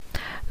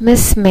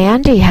Miss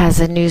Mandy has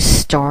a new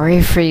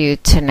story for you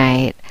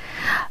tonight.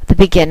 The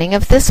beginning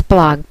of this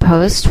blog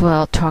post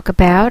will talk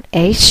about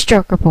a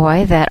stroker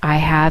boy that I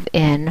have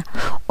in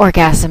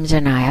orgasm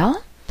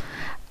denial.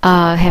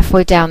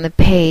 Halfway down the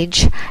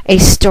page, a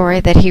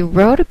story that he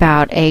wrote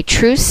about a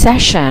true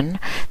session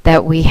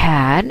that we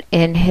had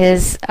in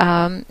his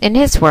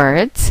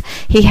words.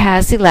 He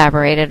has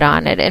elaborated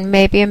on it and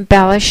maybe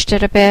embellished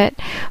it a bit,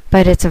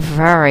 but it's a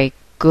very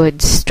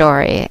good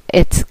story.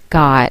 It's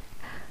got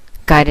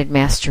guided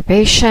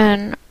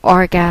masturbation,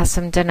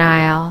 orgasm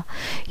denial,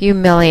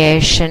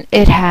 humiliation.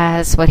 It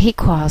has what he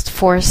calls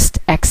forced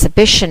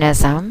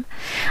exhibitionism.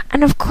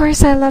 And of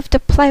course I love to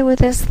play with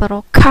this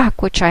little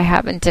cock, which I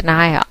have in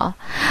denial.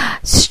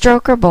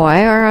 Stroker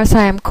boy, or as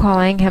I am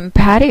calling him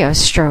Patio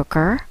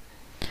Stroker,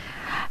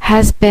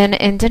 has been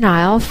in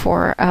denial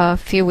for a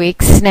few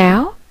weeks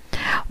now.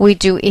 We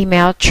do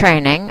email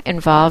training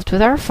involved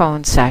with our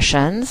phone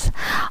sessions.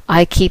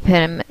 I keep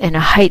him in a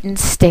heightened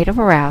state of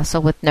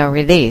arousal with no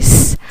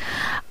release.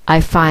 I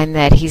find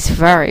that he's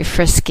very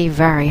frisky,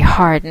 very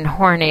hard and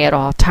horny at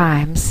all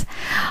times.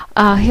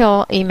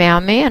 He'll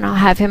email me and I'll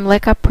have him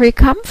lick up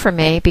pre-cum for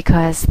me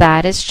because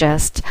that is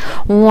just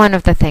one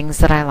of the things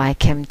that I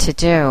like him to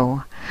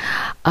do.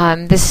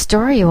 This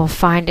story you will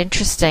find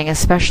interesting,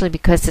 especially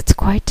because it's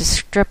quite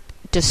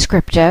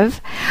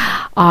descriptive.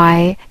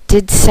 I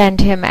did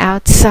send him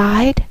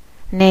outside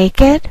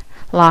naked,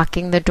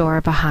 locking the door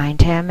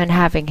behind him and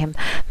having him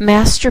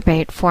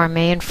masturbate for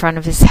me in front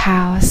of his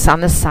house,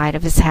 on the side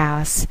of his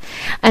house,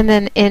 and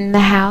then in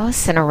the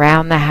house and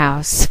around the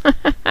house.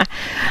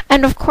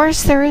 And of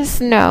course there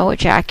is no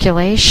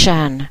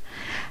ejaculation.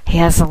 He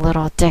has a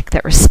little dick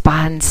that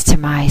responds to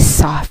my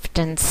soft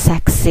and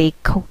sexy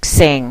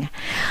coaxing.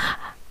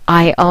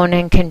 I own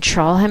and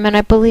control him, and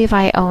I believe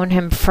I own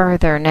him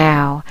further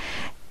now.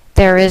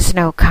 There is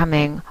no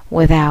coming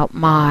without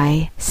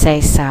my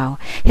say-so.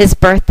 His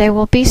birthday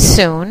will be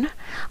soon.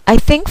 I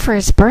think for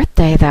his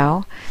birthday,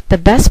 though, the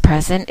best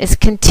present is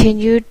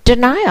continued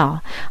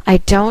denial. I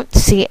don't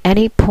see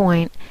any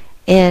point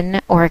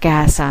in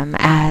orgasm,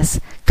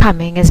 as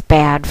coming is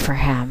bad for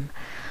him.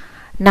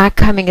 Not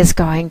coming is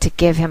going to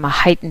give him a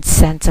heightened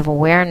sense of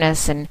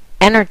awareness and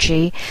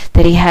energy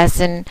that he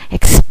hasn't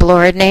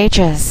explored in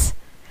ages.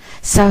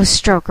 So,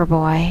 stroker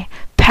boy,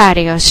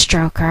 Patio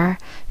Stroker,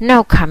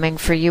 no coming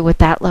for you with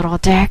that little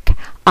dick.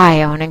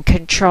 I own and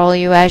control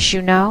you, as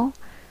you know.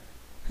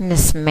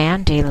 Miss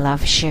Mandy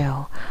loves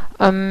you.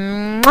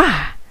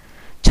 Mwah!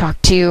 Talk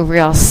to you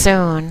real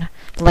soon.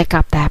 Lick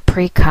up that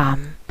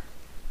pre-cum.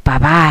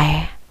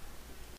 Bye-bye.